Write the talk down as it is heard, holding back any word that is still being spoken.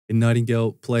In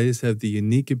Nightingale, players have the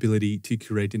unique ability to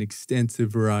create an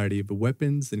extensive variety of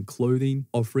weapons and clothing,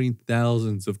 offering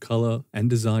thousands of color and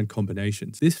design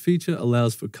combinations. This feature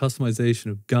allows for customization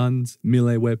of guns,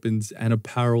 melee weapons, and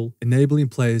apparel, enabling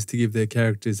players to give their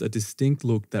characters a distinct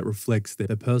look that reflects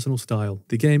their personal style.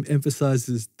 The game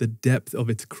emphasizes the depth of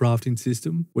its crafting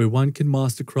system, where one can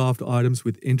mastercraft items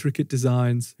with intricate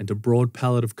designs and a broad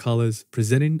palette of colors,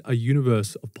 presenting a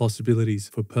universe of possibilities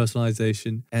for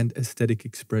personalization and aesthetic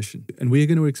expression. And we are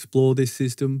going to explore this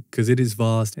system because it is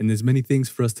vast and there's many things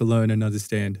for us to learn and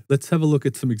understand. Let's have a look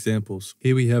at some examples.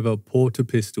 Here we have a porter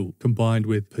pistol combined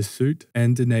with pursuit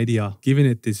and a nadir, giving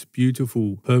it this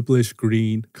beautiful purplish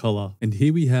green color. And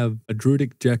here we have a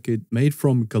druidic jacket made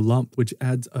from galump, which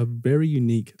adds a very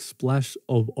unique splash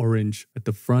of orange at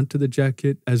the front of the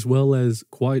jacket, as well as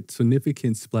quite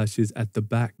significant splashes at the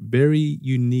back. Very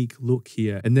unique look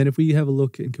here. And then if we have a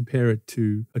look and compare it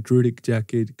to a druidic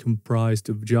jacket comprised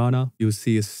of Jana, you'll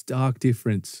see a stark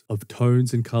difference of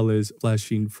tones and colors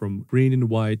flashing from green and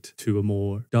white to a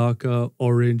more darker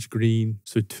orange green.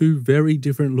 So two very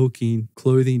different looking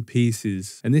clothing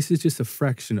pieces. And this is just a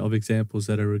fraction of examples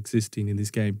that are existing in this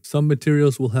game. Some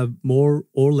materials will have more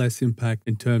or less impact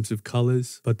in terms of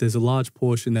colors, but there's a large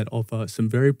portion that offer some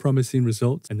very promising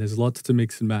results, and there's lots to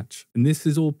mix and match. And this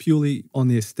is all purely on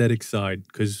the aesthetic side,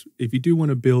 because if you do want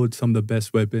to build some of the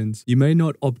best weapons, you may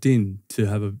not opt in to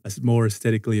have a more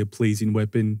aesthetically pleasing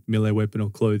weapon, melee weapon, or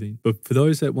clothing. But for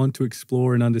those that want to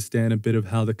explore and understand a bit of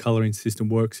how the coloring system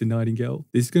works in Nightingale,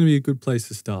 this is going to be a good place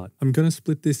to start. I'm going to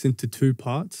split this into two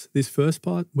parts. This first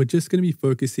part, we're just going to be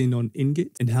focusing on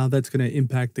ingots and how that's going to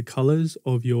impact the colors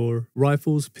of your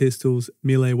rifles, pistols,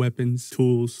 melee weapons,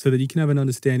 tools, so that you can have an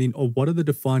understanding of what are the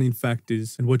defining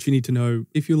factors and what you need to know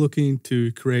if you're looking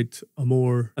to create a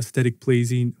more aesthetic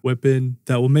pleasing weapon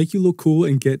that will make you look cool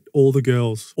and get all the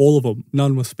girls, all of them,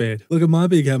 none were spared. Look at my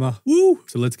big hammer. Woo!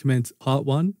 So let's commence part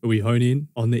one, where we hone in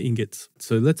on the ingots.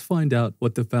 So let's find out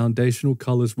what the foundational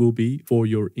colors will be for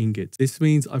your ingots. This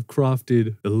means I've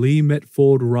crafted the Lee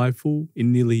Metford rifle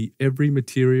in nearly every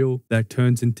material that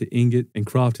turns into ingot and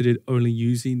crafted it only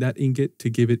using that ingot to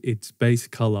give it its base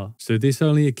color. So this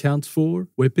only accounts for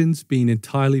weapons being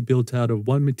entirely built out of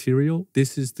one material.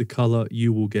 This is the color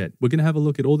you will get. We're going to have a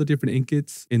look at all the different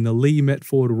ingots in the Lee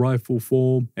Metford rifle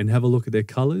form and have a look at their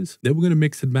colors. Then we're going to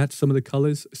mix and match some of the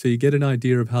colors so you get an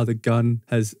idea of how the gun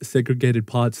has segregated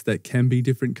parts that can be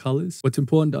different colors. What's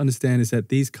important to understand is that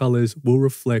these colors will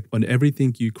reflect on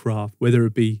everything you craft, whether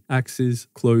it be axes,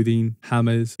 clothing,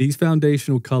 hammers. These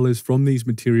foundational colors from these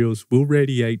materials will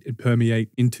radiate and permeate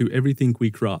into everything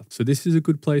we craft. So this is a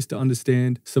good place to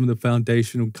understand some of the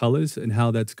foundational colors and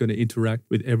how that's going to interact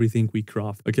with everything we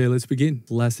craft. Okay, let's begin.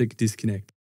 Classic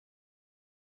disconnect.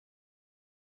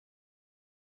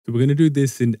 So we're going to do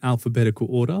this in alphabetical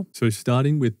order. So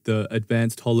starting with the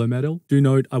advanced hollow metal. Do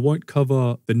note, I won't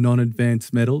cover the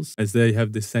non-advanced metals as they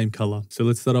have the same color. So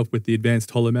let's start off with the advanced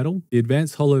hollow metal. The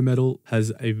advanced hollow metal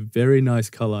has a very nice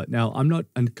color. Now, I'm not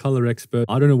a color expert.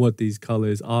 I don't know what these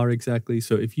colors are exactly.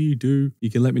 So if you do, you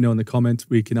can let me know in the comments.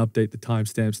 We can update the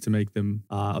timestamps to make them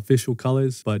official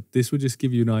colors. But this will just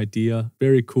give you an idea.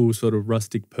 Very cool sort of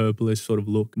rustic purplish sort of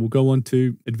look. We'll go on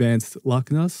to advanced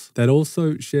Luckness. That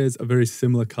also shares a very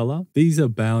similar color. These are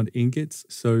bound ingots,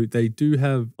 so they do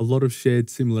have a lot of shared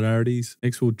similarities.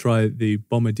 Next, we'll try the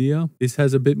Bombardier. This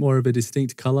has a bit more of a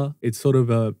distinct color. It's sort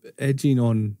of edging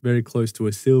on very close to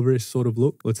a silverish sort of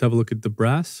look. Let's have a look at the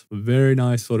brass. A very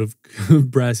nice sort of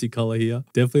brassy color here.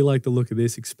 Definitely like the look of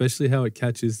this, especially how it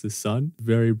catches the sun.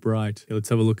 Very bright. Okay, let's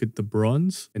have a look at the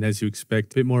bronze. And as you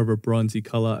expect, a bit more of a bronzy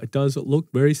color. It does look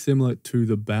very similar to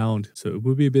the bound, so it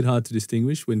would be a bit hard to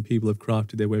distinguish when people have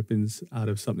crafted their weapons out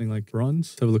of something like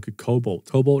bronze. Let's have a look at cobalt.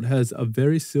 Cobalt has a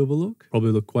very silver look,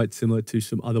 probably look quite similar to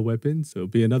some other weapons. So it'll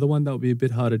be another one that will be a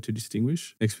bit harder to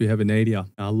distinguish. Next, we have a nadir.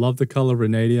 Now, I love the color of a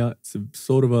nadir. It's a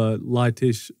sort of a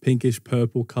lightish, pinkish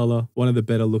purple color. One of the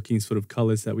better looking sort of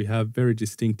colors that we have. Very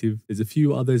distinctive. There's a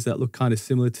few others that look kind of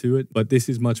similar to it, but this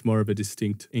is much more of a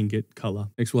distinct ingot color.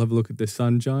 Next, we'll have a look at the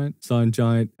sun giant. Sun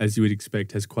giant, as you would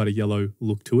expect, has quite a yellow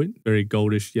look to it. Very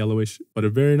goldish, yellowish, but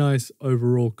a very nice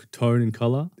overall tone and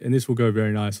color. And this will go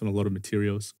very nice on a lot of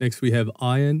materials. Next, we have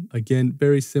iron. Again,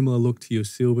 very similar look to your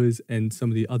silvers and some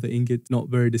of the other ingots. Not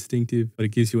very distinctive, but it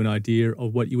gives you an idea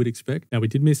of what you would expect. Now, we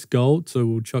did miss gold, so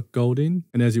we'll chuck gold in.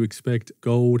 And as you expect,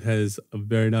 gold has a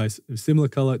very nice, similar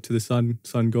color to the sun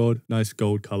god. Nice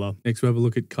gold color. Next, we have a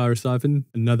look at chirosiphon,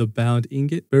 another bound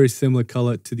ingot. Very similar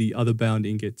color to the other bound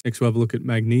ingots. Next, we'll have a look at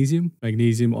magnesium.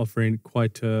 Magnesium offering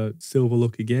quite a silver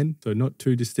look again, so not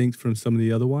too distinct from some of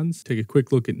the other ones. Take a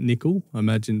quick look at nickel. I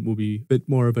imagine will be a bit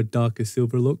more of a darker silver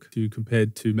silver look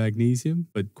compared to magnesium,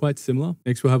 but quite similar.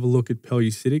 Next, we'll have a look at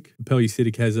pellucidic.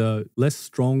 Pellucidic has a less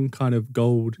strong kind of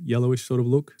gold yellowish sort of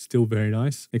look, still very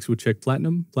nice. Next, we'll check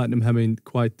platinum. Platinum having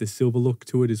quite the silver look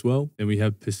to it as well. Then we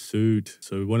have pursuit.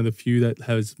 So one of the few that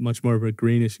has much more of a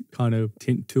greenish kind of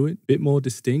tint to it, bit more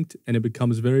distinct, and it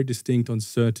becomes very distinct on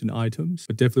certain items,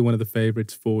 but definitely one of the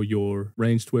favorites for your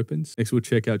ranged weapons. Next, we'll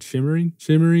check out shimmering.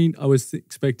 Shimmering, I was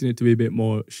expecting it to be a bit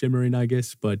more shimmering, I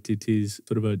guess, but it is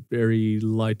sort of a very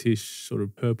lightish, sort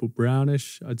of purple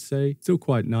brownish, I'd say. Still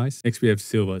quite nice. Next, we have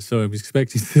silver. So I'm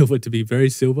expecting silver to be very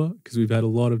silver because we've had a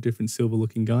lot of different silver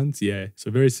looking guns. Yeah,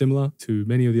 so very similar to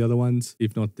many of the other ones,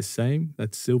 if not the same.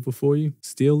 That's silver for you.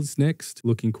 Steel is next,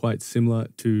 looking quite similar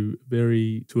to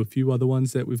a few other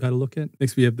ones that we've had a look at.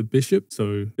 Next, we have the bishop.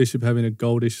 So bishop having a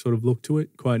goldish sort of look to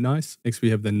it, quite nice. Next, we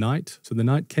have the knight. So the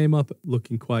knight came up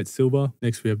looking quite silver.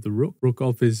 Next, we have the rook. Rook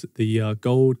offers the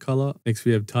gold color. Next,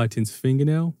 we have Titan's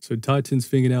fingernail. So Titan's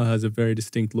fingernail has a very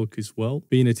distinct look as well.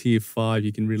 Being a tier 5,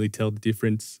 you can really tell the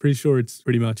difference. Pretty sure it's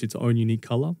pretty much its own unique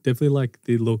color. Definitely like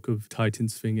the look of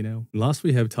Titan's fingernail. And last,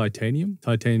 we have titanium.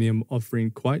 Titanium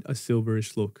offering quite a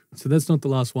silverish look. So that's not the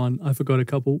last one. I forgot a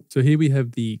couple. So here we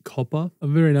have the copper. A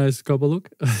very nice copper look.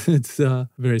 It's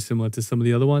very similar to some of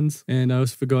the other ones. And I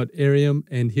also forgot Arium.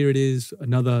 And here it is,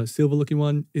 another silver looking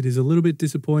one. It is a little bit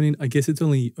disappointing. I guess it's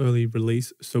only early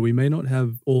release, so we may not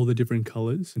have all the different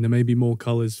colors, and there may be more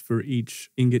colors for each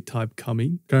ingot type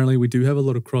coming. Currently, we do have a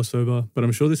lot of crossover, but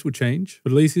I'm sure this will change.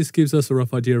 But at least this gives us a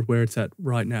rough idea of where it's at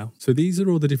right now. So these are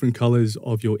all the different colors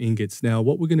of your ingots. Now,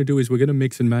 what we're going to do is we're going to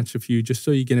mix and match a few just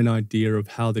so you get an idea of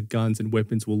how the guns and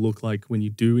weapons will look like when you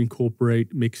do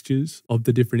incorporate mixtures of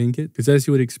the different ingots. Because as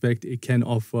you would expect, it can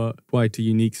offer quite a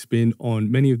unique spin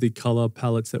on many of the color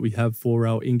palettes that we have for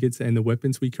our ingots and the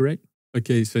weapons we create.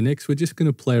 Okay, so next we're just going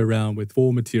to play around with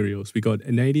 4 materials. We got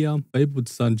Anadia, Fabled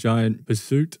Sun Giant,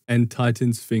 Pursuit, and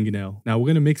Titan's Fingernail. Now we're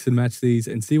going to mix and match these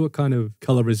and see what kind of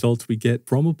color results we get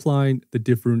from applying the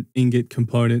different ingot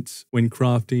components when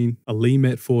crafting a Lee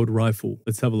Metford rifle.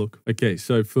 Let's have a look. Okay,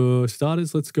 so for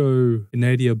starters, let's go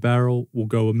Anadia barrel. We'll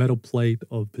go a metal plate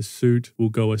of Pursuit. We'll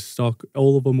go a stock.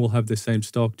 All of them will have the same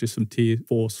stock, just some tier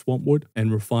 4 Swampwood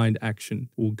and Refined Action.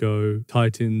 We'll go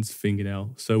Titan's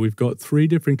Fingernail. So we've got 3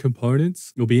 different components.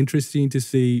 It'll be interesting to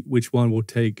see which one will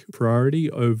take priority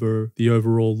over the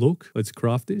overall look. Let's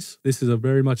craft this. This is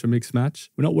very much a mixed match.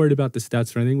 We're not worried about the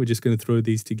stats or anything. We're just going to throw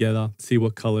these together, see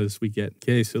what colors we get.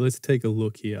 Okay, so let's take a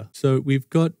look here. So we've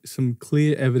got some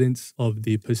clear evidence of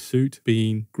the Pursuit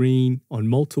being green on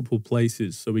multiple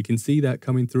places. So we can see that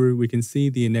coming through. We can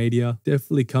see the Anadia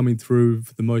definitely coming through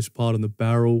for the most part on the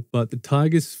barrel. But the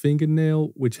Tiger's Fingernail,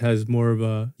 which has more of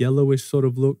a yellowish sort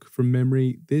of look from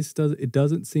memory, it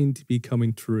doesn't seem to be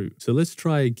coming true. So let's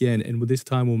try again, and this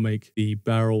time we'll make the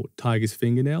barrel Tiger's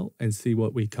Fingernail and see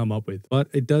what we come up with. But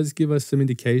it does give us some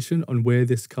indication on where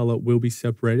this color will be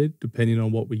separated depending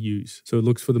on what we use. So it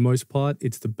looks, for the most part,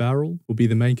 it's the barrel will be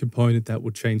the main component that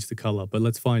will change the color, but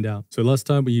let's find out. So last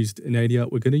time we used Anadia,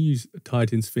 we're going to use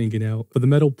Titan's Fingernail. For the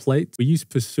metal plate, we used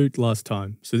Pursuit last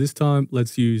time. So this time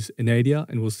let's use Anadia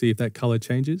and we'll see if that color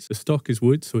changes. The stock is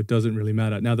wood, so it doesn't really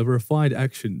matter. Now the Refined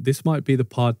Action, this might be the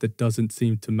part that doesn't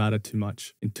seem to matter too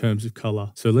much in terms of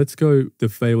color. So let's go the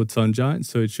Fabled Sun Giant.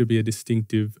 So it should be a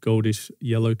distinctive goldish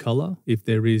yellow color. If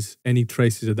there is any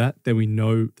traces of that, then we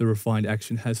know the Refined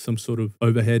Action has some sort of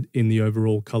overhead in the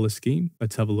overall color scheme.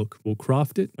 Let's have a look. We'll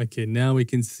craft it. Okay, now we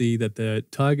can see that the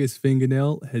Tiger's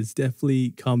Fingernail has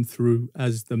definitely come through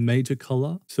as the major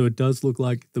color. So it does look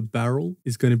like the barrel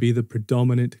is going to be the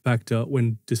predominant factor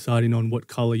when deciding on what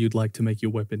color you'd like to make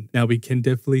your weapon. Now we can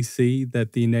definitely see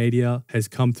that the Anadia has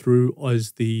come through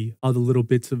as the other little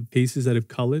bits of pieces that have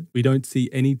colored. We don't see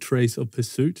any trace of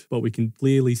Pursuit, but we can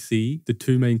clearly see the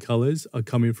 2 main colors are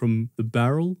coming from the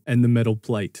barrel and the metal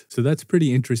plate. So that's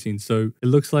pretty interesting. So it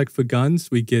looks like for guns,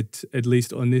 we get, at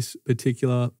least on this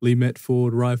particular Lee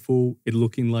Metford rifle, it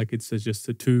looking like it's just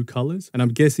the 2 colors. And I'm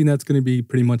guessing that's going to be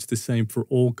pretty much the same for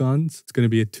all guns. It's going to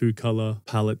be a 2 color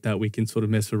palette that we can sort of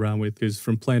mess around with, because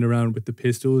from playing around with the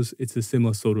pistols, it's a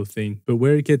similar sort of thing. But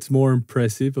where it gets more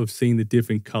impressive of seeing the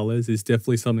different colors is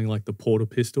definitely something like the Porter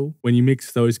pistol. When you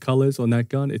mix those colors on that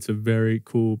gun, it's a very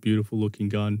cool, beautiful looking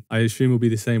gun. I assume it'll be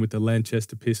the same with the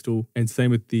Lanchester pistol and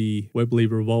same with the Webley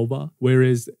revolver.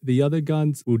 Whereas the other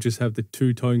guns will just have the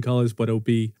 2-tone colors, but it'll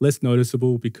be less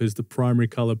noticeable because the primary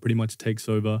color pretty much takes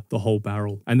over the whole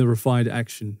barrel, and the Refined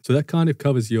Action. So that kind of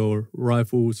covers your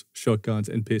rifles, shotguns,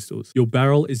 and pistols. Your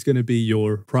barrel is going to be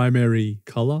your primary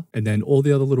color, and then all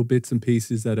the other little bits and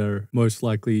pieces that are most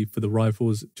likely for the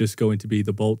rifles just going to be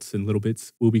the bolts and little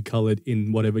bits will be colored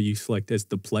in whatever you select as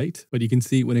the plate. But you can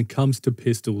see when it comes to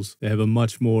pistols, they have a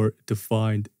much more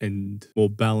defined and more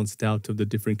balanced out of the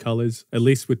different colors, at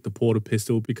least with the Porter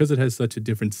pistol, because it has such a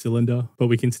different cylinder. But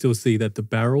we can still see that the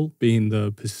barrel, being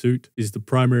the Pursuit, is the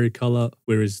primary color,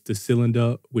 whereas the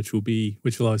cylinder, which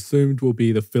I assumed will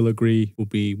be the filigree, will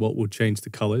be what will change the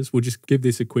colors. We'll just give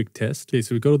this a quick test. Okay,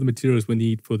 so we've got all the materials we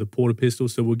need for the Porter pistol,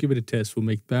 so we'll give it a test. We'll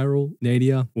make barrel,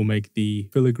 nadir, we'll make the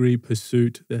filigree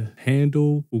Pursuit, the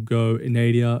handle will go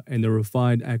nadir, and the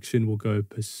refined action will go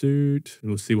Pursuit,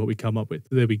 and we'll see what we come up with.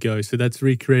 There we go. So that's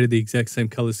recreated the exact same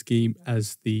color scheme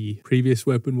as the previous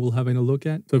weapon we're having a look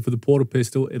at. So for the Porter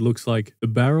pistol, it looks like the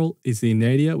barrel is the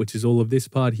nadir, which is all of this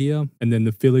part here, and then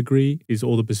the filigree is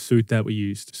all the Pursuit that we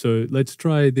used. So let's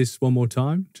try this one more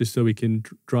time, just so we can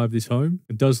drive this home.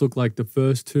 It does look like the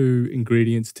first two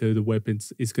ingredients to the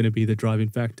weapons is going to be the driving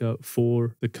factor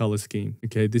for the color scheme.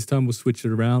 Okay, this time we'll switch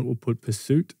it around. We'll put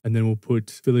Pursuit, and then we'll put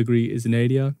filigree as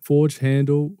nadir. Forged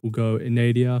handle will go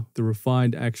nadir. The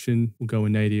refined action will go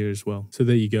nadir as well. So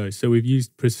there you go. So we've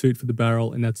used Pursuit for the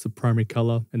barrel, and that's the primary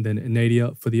color, and then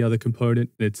nadir for the other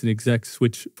component. And it's an exact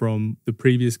switch from the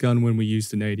previous gun when we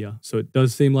used nadir. So it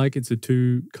does seem like it's a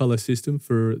two-color system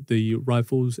for the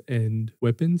rifles and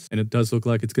weapons, and it does look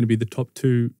like it's going to be the top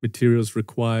two materials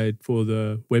required for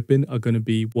the weapon are going to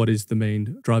be what is the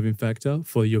main driving factor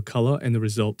for your color and the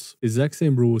results. The exact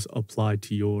same rules apply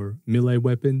to your melee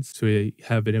weapons. So you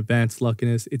have an advanced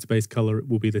luckiness, its base color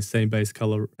will be the same base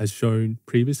color as shown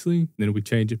previously. Then we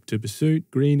change it to Pursuit,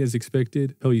 green as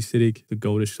expected, pellucidic, the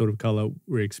goldish sort of color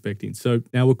we're expecting. So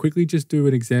now we'll quickly just do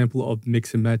an example of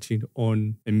mix and matching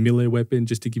on a melee weapon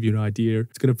just to give you an idea.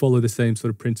 It's going to follow the same sort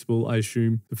of principle. I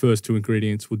assume the first two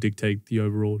ingredients will dictate the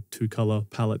overall two-color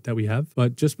palette that we have.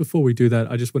 But just before we do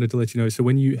that, I just wanted to let you know, so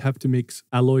when you have to mix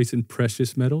alloys and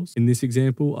precious metals, in this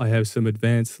example, I have some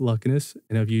advanced luckiness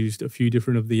and I've used a few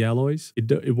different of the alloys.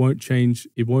 It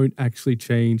won't actually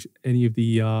change any of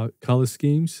the color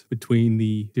schemes between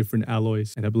the different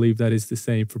alloys. And I believe that is the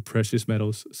same for precious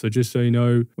metals. So just so you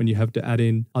know, when you have to add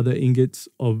in other ingots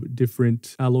of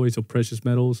different alloys or precious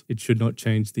metals, it should not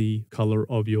change the color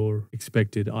of your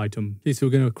expected item. Okay, so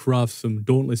we're going to craft some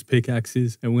Dauntless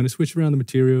pickaxes, and we're going to switch around the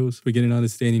materials. We get an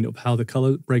understanding of how the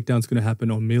color breakdown is going to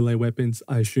happen on melee weapons.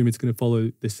 I assume it's going to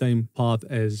follow the same path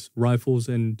as rifles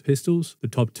and pistols. The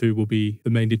top two will be the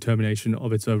main determination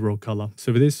of its overall color.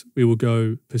 So for this, we will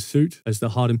go Pursuit as the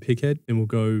hardened pickhead, and we'll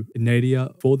go nadir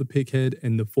for the pickhead,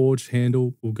 and the forged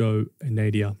handle will go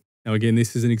nadir. Now again,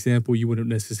 this is an example. You wouldn't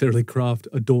necessarily craft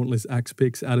a Dauntless axe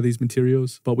picks out of these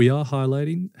materials, but we are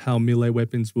highlighting how melee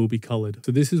weapons will be colored.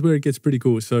 So this is where it gets pretty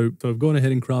cool. So I've gone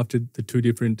ahead and crafted the two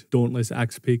different Dauntless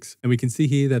axe picks, and we can see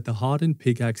here that the hardened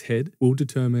pickaxe head will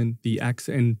determine the axe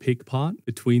and pick part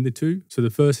between the two. So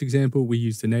the first example, we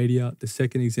used the nadir. The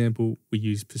second example, we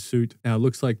used Pursuit. Now it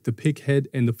looks like the pick head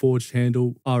and the forged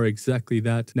handle are exactly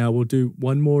that. Now we'll do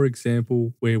one more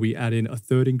example where we add in a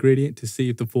third ingredient to see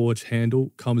if the forged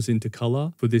handle comes into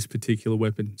color for this particular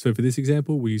weapon. So for this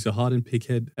example, we use a hardened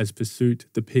pickhead as Pursuit,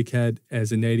 the pickhead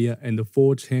as a nadir, and the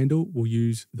forged handle we'll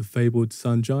use the fabled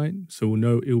sun giant. So we'll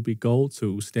know it will be gold, so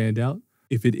it will stand out.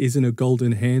 If it isn't a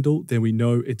golden handle, then we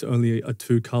know it's only a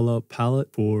two-color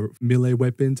palette for melee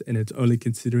weapons, and it's only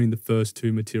considering the first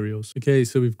two materials. Okay,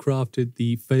 so we've crafted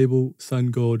the Fable Sun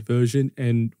Gold version,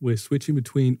 and we're switching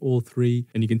between all three,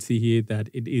 and you can see here that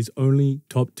it is only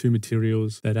top two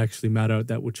materials that actually matter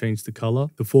that will change the color.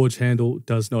 The forged handle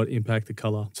does not impact the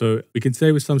color. So we can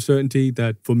say with some certainty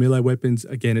that for melee weapons,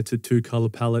 again, it's a two-color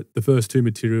palette. The first two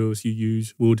materials you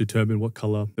use will determine what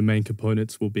color the main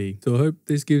components will be. So I hope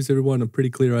this gives everyone a pretty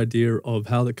clear idea of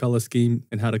how the color scheme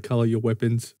and how to color your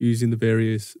weapons using the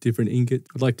various different ingots.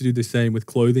 I'd like to do the same with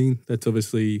clothing. That's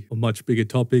obviously a much bigger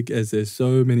topic as there's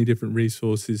so many different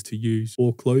resources to use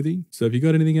for clothing. So if you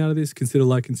got anything out of this, consider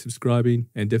liking, subscribing,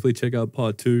 and definitely check out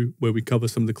part 2 where we cover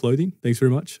some of the clothing. Thanks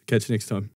very much. Catch you next time.